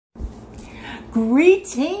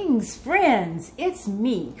Greetings, friends. It's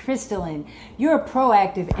me, Crystalline, your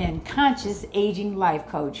proactive and conscious aging life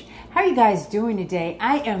coach. How are you guys doing today?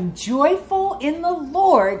 I am joyful in the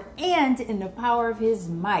Lord and in the power of His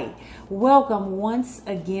might. Welcome once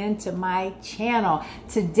again to my channel.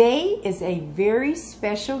 Today is a very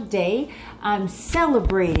special day. I'm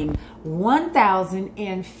celebrating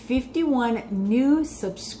 1,051 new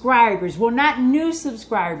subscribers. Well, not new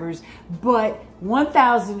subscribers, but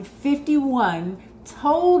 1,051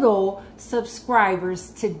 total subscribers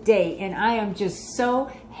today. And I am just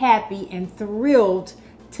so happy and thrilled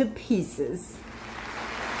to pieces.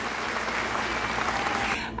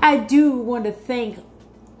 I do want to thank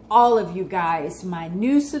all of you guys, my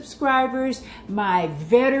new subscribers, my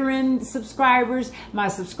veteran subscribers, my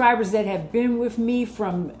subscribers that have been with me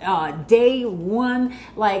from day one,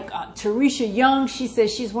 like Teresa Young. She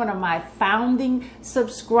says she's one of my founding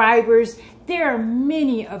subscribers. There are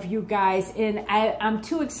many of you guys, and I'm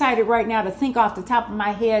too excited right now to think off the top of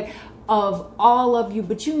my head of all of you,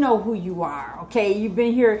 but you know who you are, okay? You've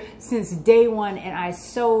been here since day one, and I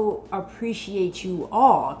so appreciate you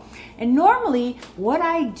all. And normally what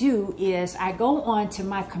I do is I go on to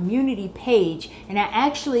my community page and I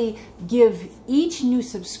actually give each new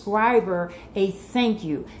subscriber a thank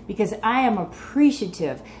you because I am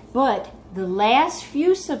appreciative. But the last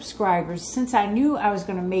few subscribers, since I knew I was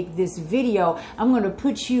going to make this video, I'm going to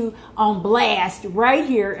put you on blast right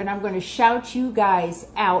here, and I'm going to shout you guys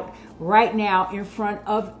out right now in front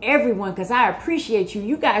of everyone because I appreciate you.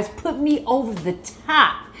 You guys put me over the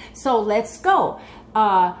top. So let's go.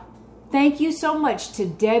 Thank you so much to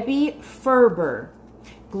Debbie Ferber,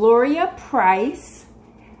 Gloria Price.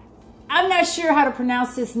 I'm not sure how to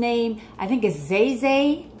pronounce this name. I think it's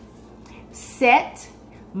Zeze, Set,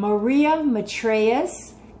 Maria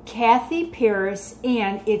Matreas, Kathy Paris,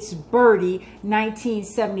 and it's Birdie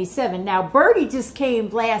 1977. Now, Birdie just came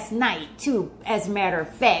last night, too, as a matter of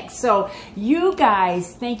fact. So, you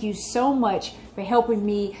guys, thank you so much for helping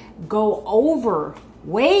me go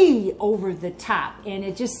way over the top. And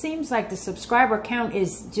it just seems like the subscriber count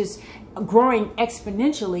is just growing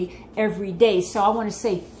exponentially every day. So I want to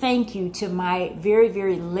say thank you to my very,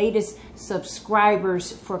 very latest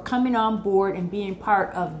subscribers for coming on board and being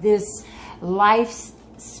part of this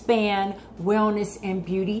lifespan wellness and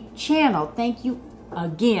beauty channel. Thank you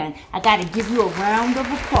again. I got to give you a round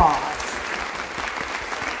of applause.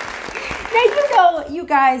 Now, you know, you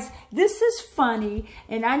guys, this is funny,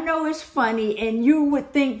 and I know it's funny, and you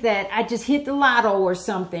would think that I just hit the lotto or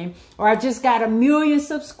something, or I just got 1 million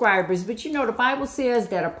subscribers. But you know, the Bible says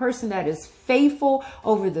that a person that is faithful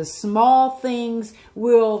over the small things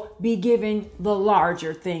will be given the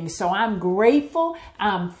larger things. So I'm grateful,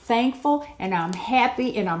 I'm thankful, and I'm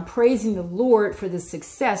happy, and I'm praising the Lord for the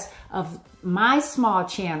success of my small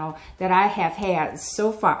channel that I have had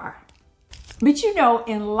so far. But you know,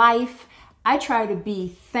 in life, I try to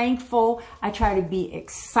be thankful, I try to be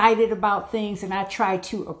excited about things, and I try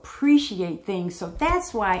to appreciate things. So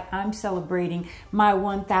that's why I'm celebrating my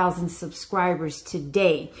 1,000 subscribers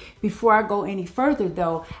today. Before I go any further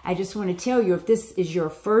though, I just want to tell you, if this is your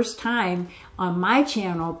first time on my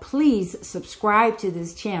channel, please subscribe to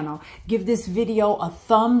this channel. Give this video a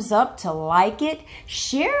thumbs up to like it.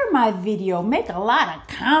 Share my video. Make a lot of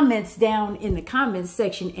comments down in the comments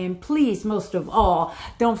section. And please, most of all,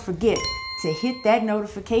 don't forget to hit that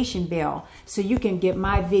notification bell so you can get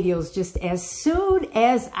my videos just as soon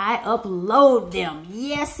as I upload them.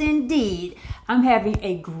 Yes, indeed. I'm having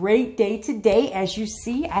a great day today. As you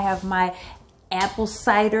see, I have my apple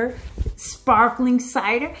cider, sparkling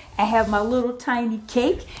cider. I have my little tiny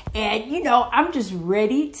cake, and you know, I'm just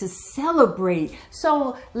ready to celebrate.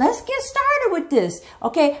 So let's get started with this.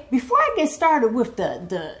 Okay, before I get started with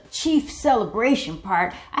the chief celebration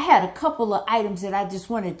part, I had a couple of items that I just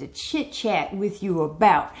wanted to chit chat with you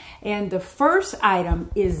about. And the first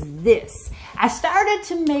item is this. I started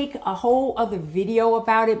to make a whole other video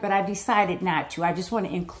about it, but I decided not to. I just want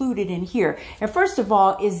to include it in here. And first of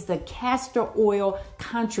all is the castor oil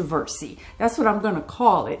controversy. That's what I'm going to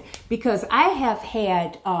call it, because I have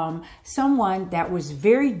had someone that was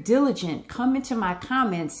very diligent come into my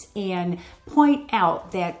comments and point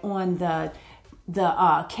out that on the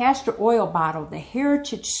castor oil bottle, the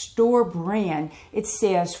Heritage Store brand, it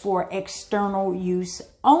says for external use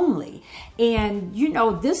only. And you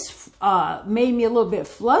know, this made me a little bit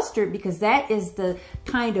flustered because that is the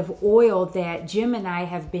kind of oil that Jim and I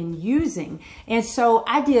have been using. And so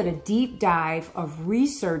I did a deep dive of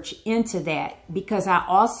research into that because I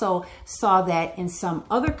also saw that in some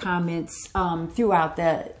other comments throughout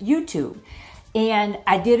the YouTube. And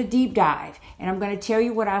I did a deep dive, and I'm going to tell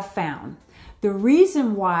you what I found. The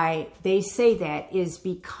reason why they say that is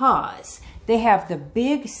because they have the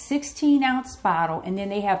big 16-ounce bottle, and then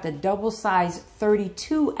they have the double-sized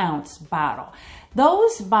 32-ounce bottle.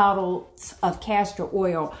 Those bottles of castor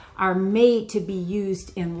oil are made to be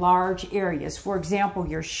used in large areas. For example,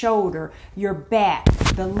 your shoulder, your back,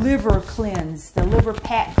 the liver cleanse, the liver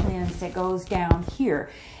pack cleanse that goes down here.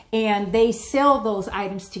 And they sell those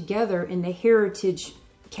items together in the Heritage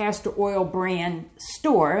Castor Oil brand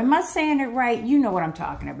store. Am I saying it right? You know what I'm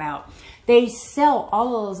talking about. They sell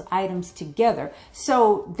all of those items together.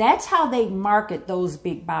 So that's how they market those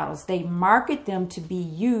big bottles. They market them to be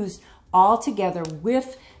used all together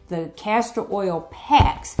with the castor oil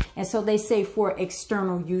packs. And so they say for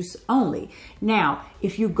external use only. Now,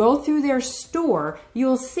 if you go through their store,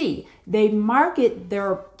 you'll see they market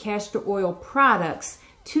their castor oil products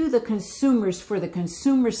to the consumers for the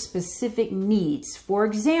consumer specific needs. For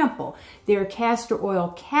example, their castor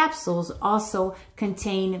oil capsules also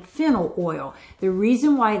contain fennel oil. The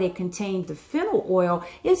reason why they contain the fennel oil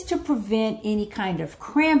is to prevent any kind of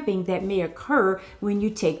cramping that may occur when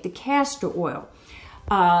you take the castor oil.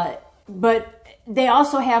 But they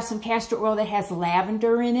also have some castor oil that has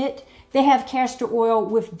lavender in it. They have castor oil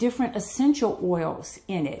with different essential oils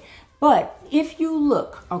in it. But if you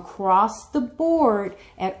look across the board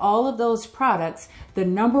at all of those products, the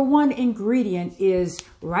number one ingredient is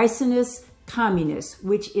ricinus communis,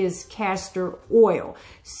 which is castor oil.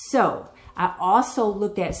 So I also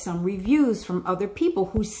looked at some reviews from other people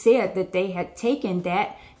who said that they had taken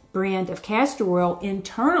that brand of castor oil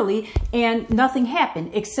internally and nothing happened,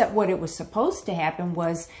 except what it was supposed to happen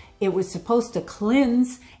was it was supposed to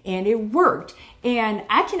cleanse, and it worked. And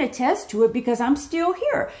I can attest to it because I'm still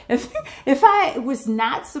here. If I was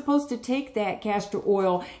not supposed to take that castor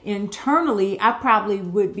oil internally, I probably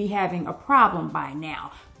would be having a problem by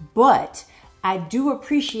now. But I do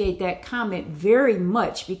appreciate that comment very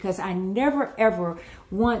much, because I never ever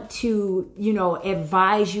want to,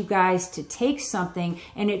 advise you guys to take something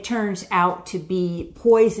and it turns out to be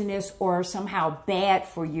poisonous or somehow bad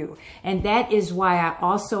for you. And that is why I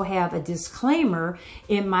also have a disclaimer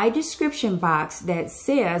in my description box that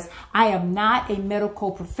says I am not a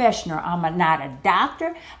medical professional. I'm not a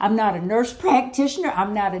doctor. I'm not a nurse practitioner.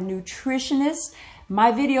 I'm not a nutritionist.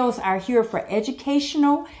 My videos are here for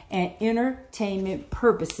educational and entertainment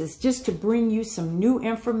purposes, just to bring you some new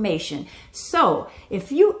information. So if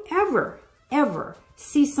you ever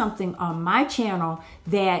see something on my channel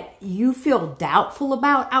that you feel doubtful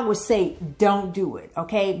about, I would say don't do it,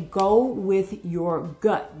 okay? Go with your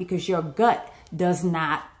gut, because your gut does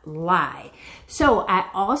not lie. So I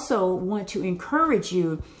also want to encourage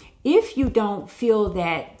you, if you don't feel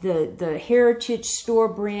that the Heritage Store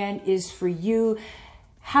brand is for you,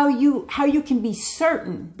 how you can be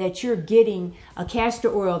certain that you're getting a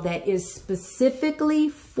castor oil that is specifically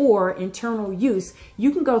for internal use,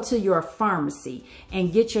 you can go to your pharmacy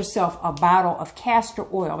and get yourself a bottle of castor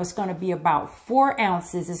oil. It's going to be about 4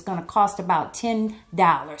 ounces. It's going to cost about $10.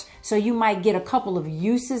 So you might get a couple of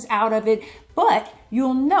uses out of it, but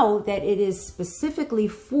you'll know that it is specifically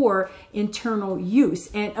for internal use.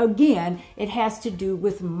 And again, it has to do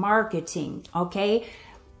with marketing, okay?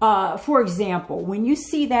 For example, when you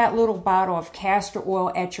see that little bottle of castor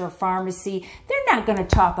oil at your pharmacy, they're not going to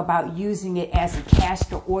talk about using it as a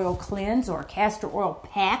castor oil cleanse or a castor oil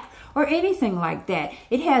pack or anything like that.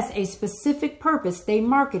 It has a specific purpose they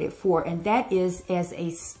market it for, and that is as a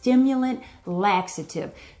stimulant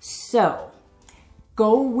laxative. So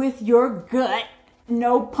go with your gut.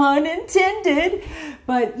 No pun intended.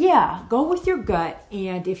 But yeah, go with your gut.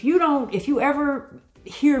 And if you ever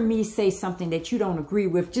hear me say something that you don't agree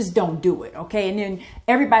with, just don't do it, okay? And then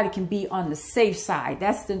everybody can be on the safe side.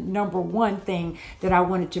 That's the number one thing that I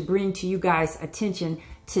wanted to bring to you guys' attention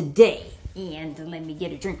today. And let me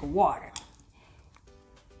get a drink of water.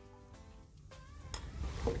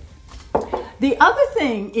 The other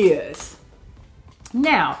thing is,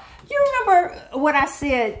 now, you remember what I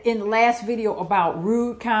said in the last video about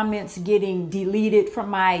rude comments getting deleted from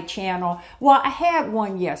my channel? Well, I had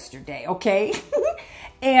one yesterday, okay?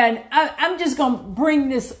 And I'm just going to bring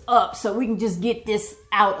this up so we can just get this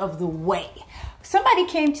out of the way. Somebody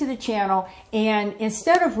came to the channel, and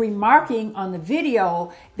instead of remarking on the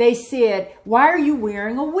video, they said, "Why are you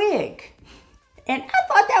wearing a wig?" And I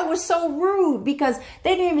thought that was so rude, because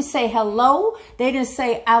they didn't even say hello. They didn't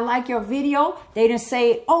say, "I like your video." They didn't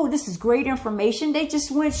say, "Oh, this is great information." They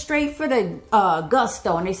just went straight for the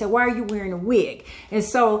gusto, and they said, "Why are you wearing a wig?" And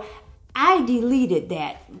so I deleted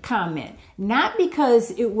that comment, not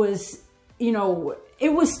because it was,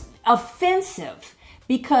 it was offensive,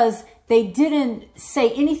 because they didn't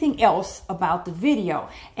say anything else about the video.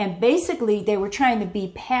 And basically they were trying to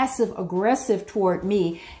be passive aggressive toward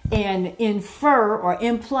me and infer or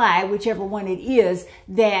imply, whichever one it is,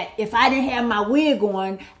 that if I didn't have my wig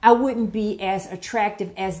on, I wouldn't be as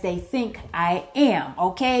attractive as they think I am.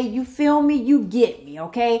 Okay, you feel me? You get me,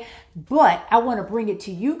 okay? But I want to bring it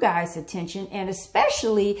to you guys' attention, and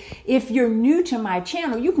especially if you're new to my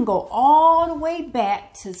channel, you can go all the way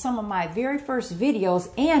back to some of my very first videos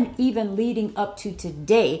and even leading up to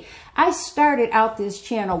today. I started out this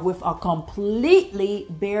channel with a completely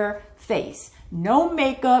bare face. No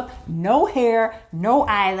makeup, no hair, no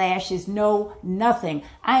eyelashes, no nothing.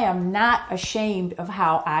 I am not ashamed of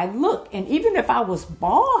how I look. And even if I was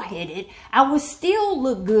bald-headed, I would still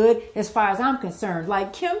look good as far as I'm concerned.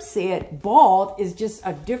 Like Kim said, bald is just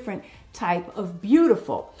a different type of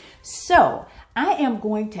beautiful. So I am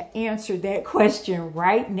going to answer that question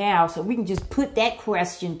right now so we can just put that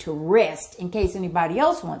question to rest in case anybody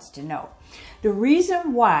else wants to know. The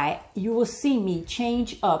reason why you will see me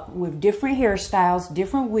change up with different hairstyles,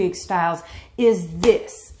 different wig styles is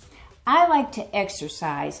this. I like to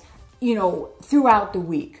exercise, you know, throughout the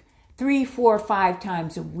week, 3, 4, 5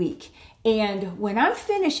 times a week. And when I'm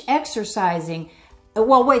finished exercising,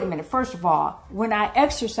 well, wait a minute. First of all, when I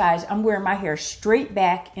exercise, I'm wearing my hair straight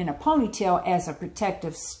back in a ponytail as a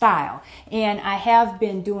protective style. And I have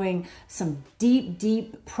been doing some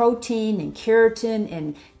deep protein and keratin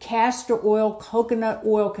and castor oil, coconut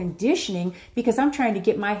oil conditioning because I'm trying to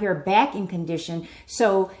get my hair back in condition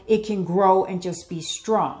so it can grow and just be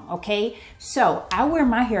strong. Okay. So I wear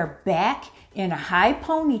my hair back in a high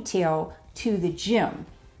ponytail to the gym.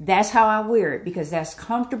 That's how I wear it because that's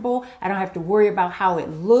comfortable. I don't have to worry about how it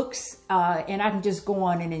looks and I can just go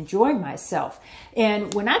on and enjoy myself.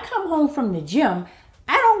 And when I come home from the gym,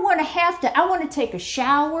 I don't want to have to, I want to take a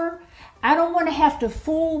shower. I don't want to have to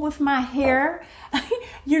fool with my hair.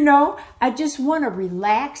 You know, I just want to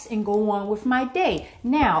relax and go on with my day.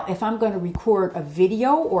 Now, if I'm going to record a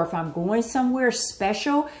video or if I'm going somewhere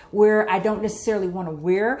special where I don't necessarily want to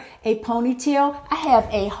wear a ponytail, I have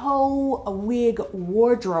a whole wig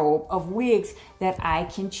wardrobe of wigs that I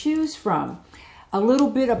can choose from. A little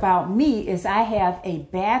bit about me is I have a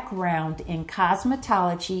background in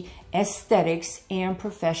cosmetology, aesthetics, and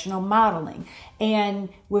professional modeling. And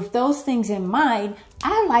with those things in mind,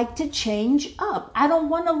 I like to change up. I don't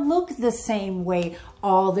want to look the same way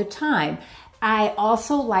all the time. I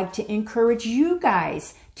also like to encourage you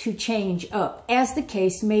guys to change up, as the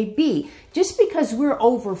case may be. Just because we're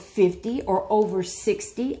over 50 or over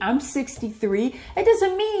 60, I'm 63, it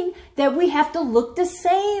doesn't mean that we have to look the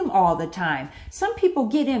same all the time. Some people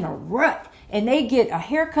get in a rut and they get a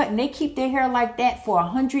haircut and they keep their hair like that for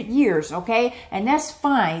 100 years, okay? And that's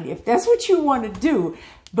fine if that's what you want to do.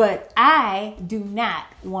 But I do not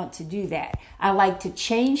want to do that. I like to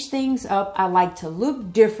change things up. I like to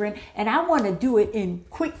look different. And I want to do it in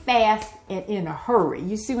quick, fast, and in a hurry.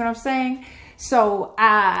 You see what I'm saying? So,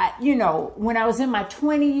 you know, when I was in my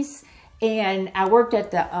 20s and I worked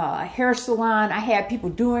at the hair salon, I had people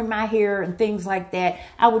doing my hair and things like that.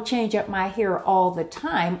 I would change up my hair all the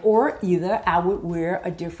time, or either I would wear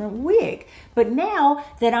a different wig. But now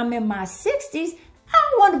that I'm in my 60s, I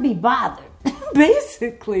don't want to be bothered.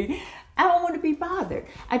 Basically, I don't want to be bothered.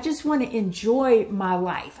 I just want to enjoy my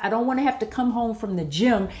life. I don't want to have to come home from the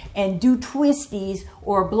gym and do twisties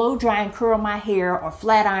or blow dry and curl my hair or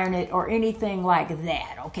flat iron it or anything like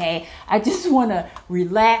that, okay? I just want to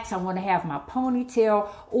relax. I want to have my ponytail,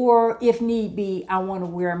 or if need be, I want to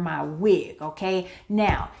wear my wig, okay?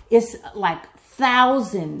 Now, it's like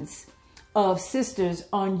thousands of sisters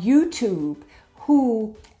on YouTube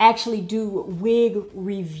who actually do wig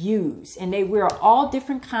reviews, and they wear all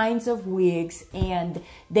different kinds of wigs and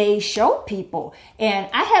they show people. And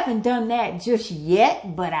I haven't done that just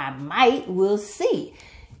yet, but I might. We'll see.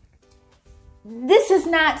 This is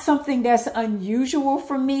not something that's unusual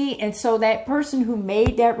for me, and so that person who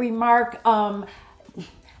made that remark, I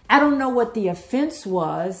don't know what the offense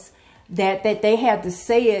was that they had to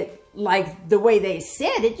say it like the way they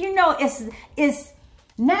said it. You know, it's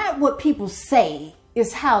not what people say,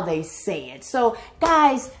 is how they say it. So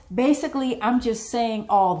guys, basically I'm just saying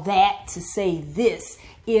all that to say this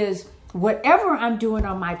is whatever I'm doing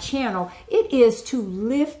on my channel, it is to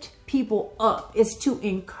lift people up. It's to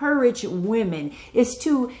encourage women. It's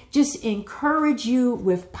to just encourage you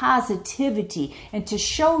with positivity and to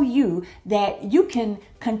show you that you can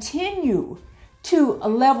continue to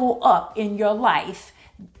level up in your life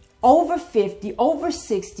over 50, over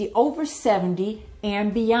 60, over 70,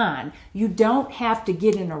 and beyond. You don't have to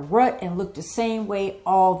get in a rut and look the same way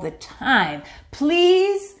all the time.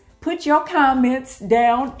 Please, put your comments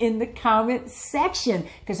down in the comment section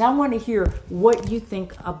because I want to hear what you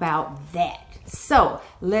think about that. So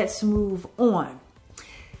let's move on.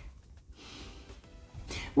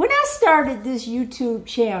 When I started this YouTube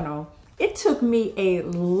channel, it took me a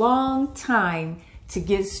long time to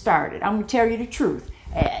get started. I'm gonna tell you the truth.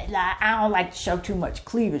 I don't like to show too much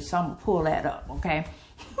cleavage, so I'm gonna pull that up, okay?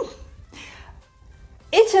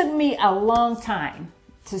 It took me a long time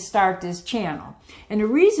to start this channel. And the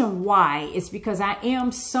reason why is because I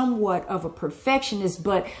am somewhat of a perfectionist,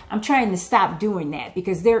 but I'm trying to stop doing that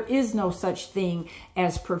because there is no such thing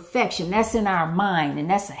as perfection. That's in our mind, and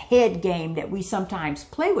that's a head game that we sometimes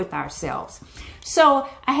play with ourselves. So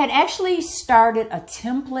I had actually started a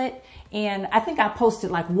template, and I think I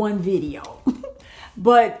posted like one video,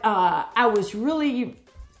 but I was really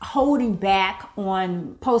holding back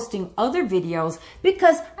on posting other videos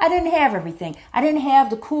because I didn't have everything. I didn't have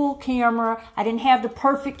the cool camera. I didn't have the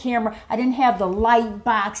perfect camera. I didn't have the light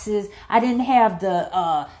boxes. I didn't have the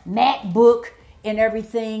MacBook and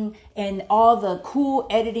everything and all the cool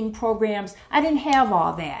editing programs. I didn't have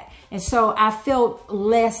all that. And so I felt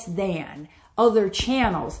less than other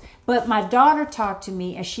channels. But my daughter talked to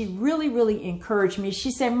me and she really encouraged me. She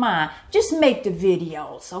said, "Ma, just make the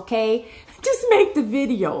videos, okay? Just make the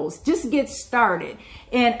videos. Just get started."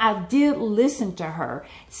 And I did listen to her.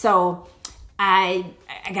 So I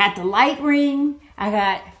got the light ring, I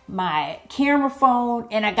got my camera phone,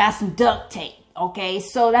 and I got some duct tape. Okay,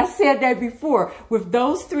 so I said that before. With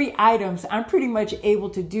those 3 items, I'm pretty much able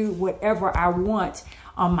to do whatever I want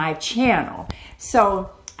on my channel. So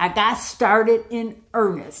I got started in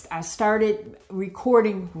earnest. I started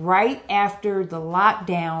recording right after the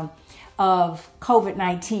lockdown of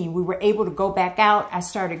COVID-19. We were able to go back out. I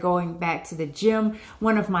started going back to the gym.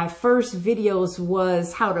 One of my first videos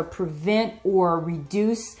was how to prevent or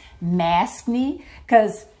reduce maskne,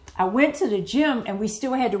 because I went to the gym and we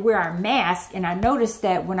still had to wear our mask. And I noticed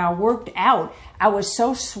that when I worked out, I was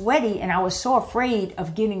so sweaty and I was so afraid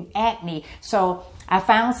of getting acne. So I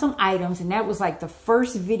found some items, and that was like the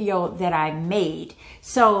first video that I made.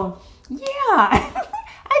 So yeah,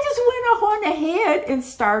 I just went on ahead and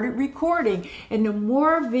started recording. And the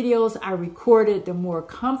more videos I recorded, the more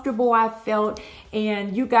comfortable I felt.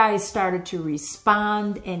 And you guys started to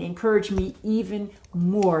respond and encourage me even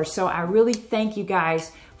more. So I really thank you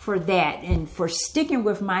guys for that and for sticking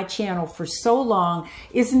with my channel for so long.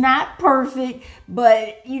 It's not perfect,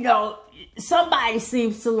 but you know, somebody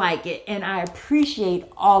seems to like it, and I appreciate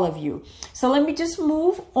all of you. So let me just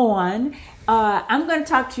move on. I'm going to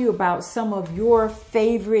talk to you about some of your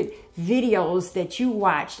favorite videos that you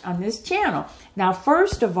watched on this channel. Now,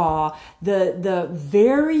 first of all, the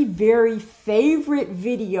very favorite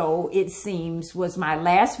video, it seems, was my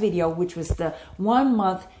last video, which was the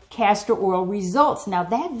 1-month castor oil results. Now,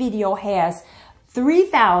 that video has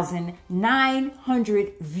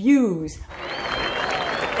 3,900 views.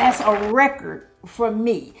 That's a record for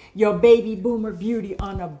me, your baby boomer beauty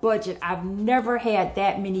on a budget. I've never had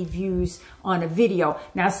that many views on a video.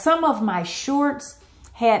 Now, some of my shorts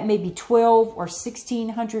had maybe 12 or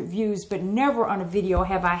 1,600 views, but never on a video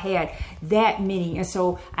have I had that many. And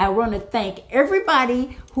so I want to thank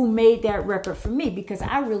everybody who made that record for me because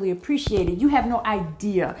I really appreciate it. You have no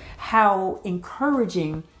idea how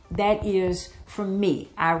encouraging that is for me.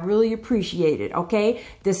 I really appreciate it, okay?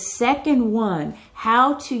 The second one,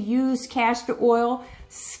 how to use castor oil,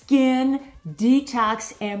 skin,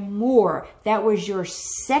 detox, and more. That was your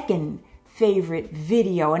second favorite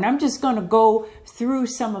video. And I'm just going to go through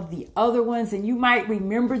some of the other ones and you might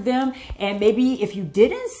remember them. And maybe if you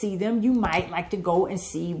didn't see them, you might like to go and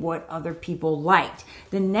see what other people liked.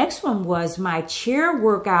 The next one was my chair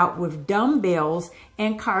workout with dumbbells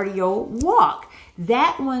and cardio walk.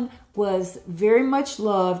 That one was very much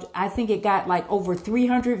loved. I think it got like over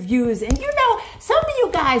 300 views. And you know, some of you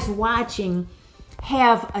guys watching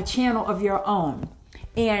have a channel of your own.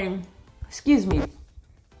 And, excuse me,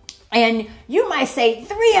 and you might say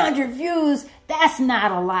 300 views, that's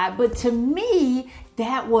not a lot. But to me,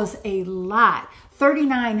 that was a lot.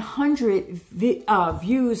 3,900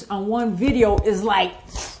 views on one video is like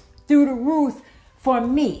through the roof for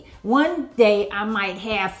me. One day I might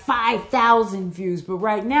have 5,000 views, but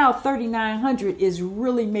right now 3,900 is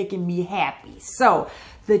really making me happy. So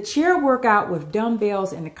the chair workout with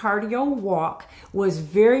dumbbells and the cardio walk was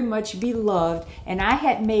very much beloved. And I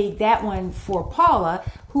had made that one for Paula,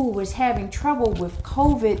 who was having trouble with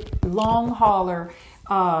COVID long hauler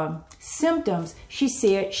symptoms, she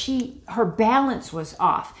said her balance was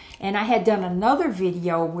off. And I had done another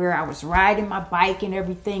video where I was riding my bike and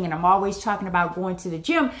everything, and I'm always talking about going to the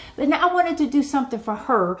gym, but now I wanted to do something for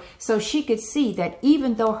her so she could see that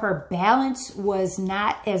even though her balance was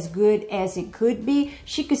not as good as it could be,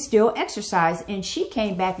 she could still exercise. And she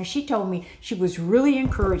came back and she told me she was really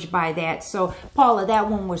encouraged by that. So Paula, that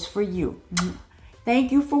one was for you.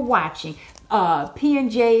 Thank you for watching.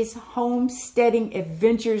 P&J's Homesteading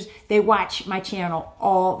Adventures, they watch my channel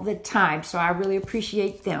all the time, so I really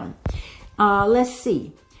appreciate them. Let's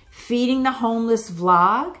see. Feeding the Homeless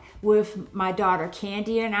vlog with my daughter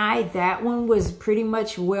Candy and I. That one was pretty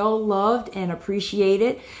much well loved and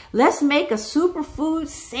appreciated. Let's make a superfood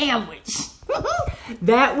sandwich.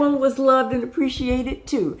 That one was loved and appreciated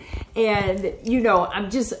too. And you know,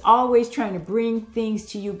 I'm just always trying to bring things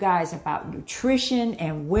to you guys about nutrition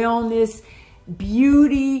and wellness,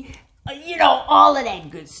 beauty, you know, all of that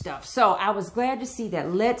good stuff. So I was glad to see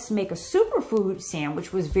that Let's Make a Superfood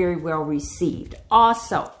Sandwich was very well received.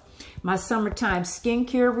 Also, my summertime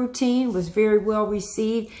skincare routine was very well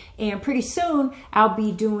received, and pretty soon I'll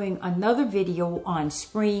be doing another video on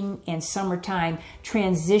spring and summertime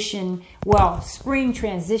transition, well, spring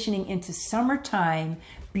transitioning into summertime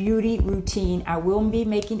beauty routine. I will be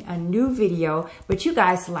making a new video, but you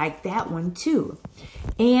guys like that one too.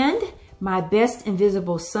 And my best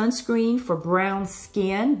invisible sunscreen for brown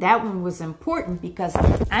skin. That one was important because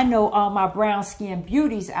I know all my brown skin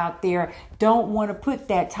beauties out there don't want to put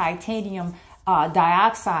that titanium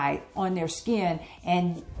dioxide on their skin,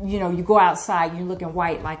 and you know, you go outside, you're looking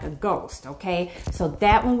white like a ghost, okay? So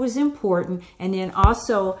that one was important. And then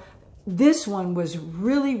also, this one was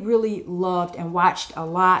really, really loved and watched a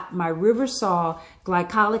lot. My Riversol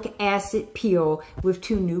glycolic acid peel with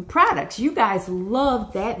 2 new products. You guys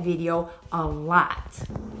loved that video a lot.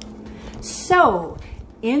 So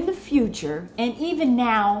in the future, and even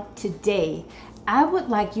now today, I would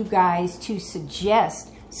like you guys to suggest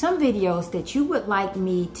some videos that you would like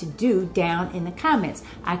me to do down in the comments.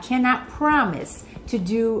 I cannot promise to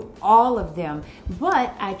do all of them,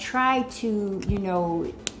 but I try to, you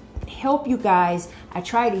know, help you guys. I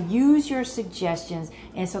try to use your suggestions,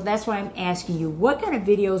 and so that's why I'm asking you, what kind of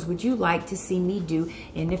videos would you like to see me do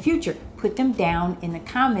in the future? Put them down in the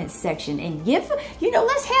comments section and give, you know,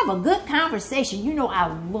 let's have a good conversation. You know,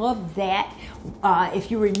 I love that.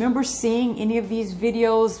 If you remember seeing any of these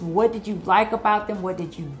videos, what did you like about them? What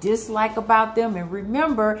did you dislike about them? And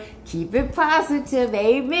remember, keep it positive,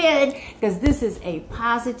 amen, because this is a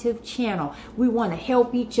positive channel. We want to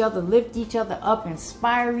help each other, lift each other up,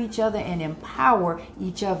 inspire each other, and empower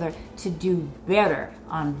each other to do better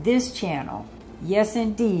on this channel. Yes,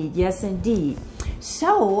 indeed. Yes, indeed.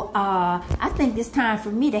 So I think it's time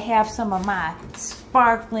for me to have some of my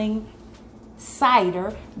sparkling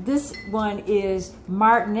cider. This one is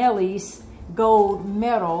Martinelli's gold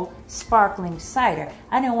medal sparkling cider.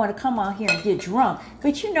 I didn't want to come on here and get drunk,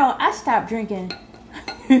 but you know, I stopped drinking.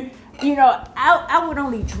 You know, I would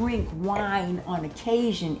only drink wine on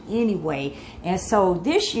occasion anyway. And so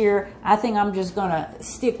this year, I think I'm just going to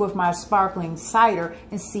stick with my sparkling cider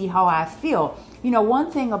and see how I feel. You know, one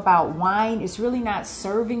thing about wine, it's really not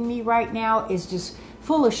serving me right now. It's just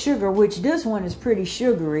full of sugar, which this one is pretty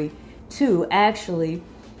sugary too, actually.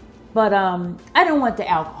 But I don't want the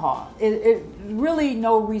alcohol. It really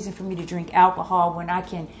no reason for me to drink alcohol when I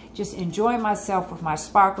can just enjoy myself with my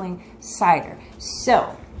sparkling cider.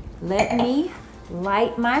 So let me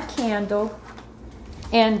light my candle.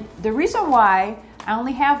 And the reason why I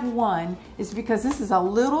only have one is because this is a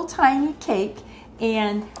little tiny cake,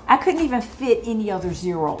 and I couldn't even fit any other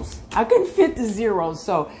zeros. I couldn't fit the zeros,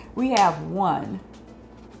 so we have one.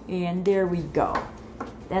 And there we go.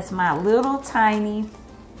 That's my little tiny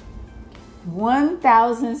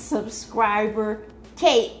 1,000 subscriber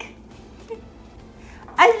cake.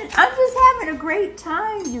 I'm just having a great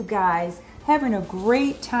time, you guys. Having a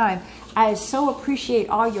great time. I so appreciate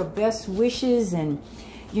all your best wishes and,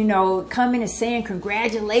 you know, coming and saying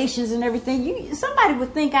congratulations and everything. Somebody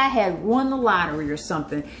would think I had won the lottery or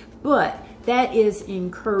something, but that is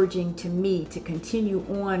encouraging to me to continue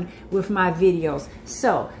on with my videos.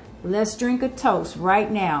 So let's drink a toast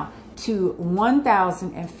right now to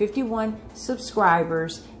 1,051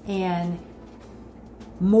 subscribers and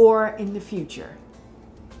more in the future.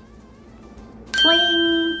 Cling.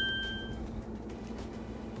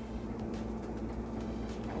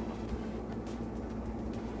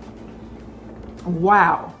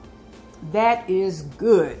 Wow, that is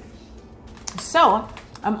good. So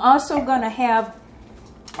I'm also going to have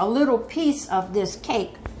a little piece of this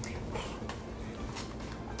cake,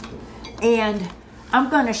 and I'm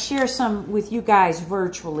going to share some with you guys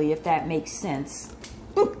virtually, if that makes sense.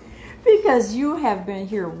 Because you have been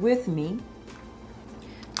here with me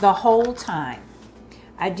the whole time.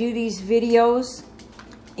 I do these videos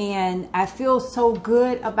and I feel so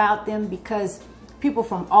good about them because people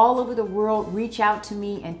from all over the world reach out to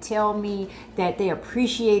me and tell me that they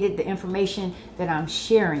appreciated the information that I'm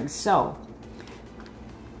sharing. So,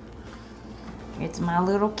 it's my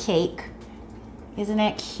little cake. Isn't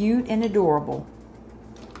that cute and adorable?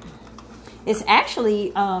 It's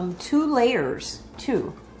actually 2 layers,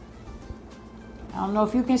 too. I don't know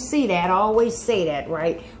if you can see that. I always say that,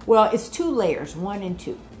 right? Well, it's 2 layers, 1 and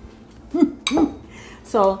 2.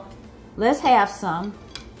 So, let's have some.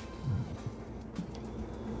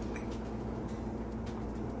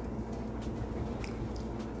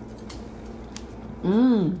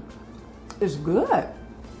 It's good.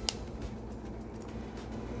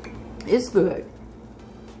 It's good.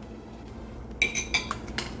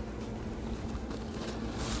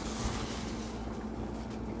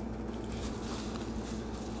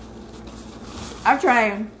 I'm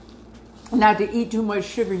trying not to eat too much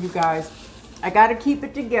sugar, you guys. I got to keep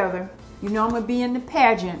it together. You know I'm going to be in the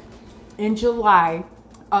pageant in July.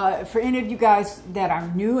 For any of you guys that are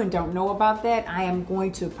new and don't know about that, I am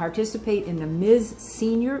going to participate in the Ms.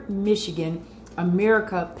 Senior Michigan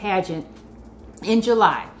America pageant in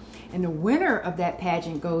July. And the winner of that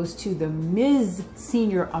pageant goes to the Ms.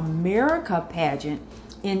 Senior America pageant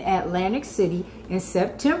in Atlantic City in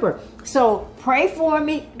September. So pray for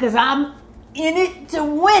me because I'm in it to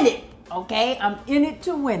win it. Okay? I'm in it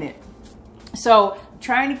to win it. So I'm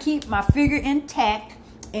trying to keep my figure intact.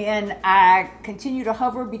 And I continue to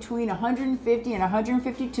hover between 150 and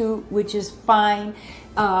 152, which is fine.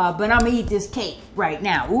 But I'm going to eat this cake right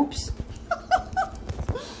now. Oops.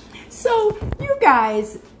 So, you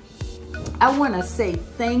guys, I want to say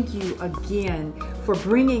thank you again for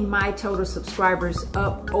bringing my total subscribers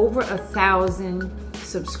up over 1,000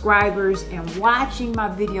 subscribers and watching my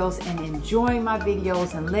videos and enjoying my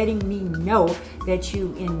videos and letting me know that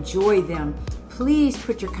you enjoy them. Please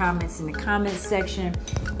put your comments in the comment section,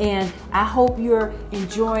 and I hope you're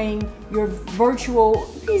enjoying your virtual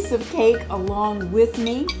piece of cake along with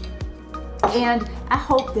me. And I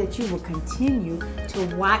hope that you will continue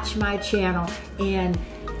to watch my channel, and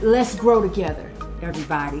let's grow together,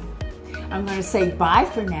 everybody. I'm going to say bye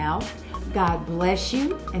for now. God bless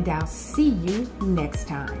you, and I'll see you next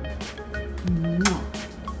time.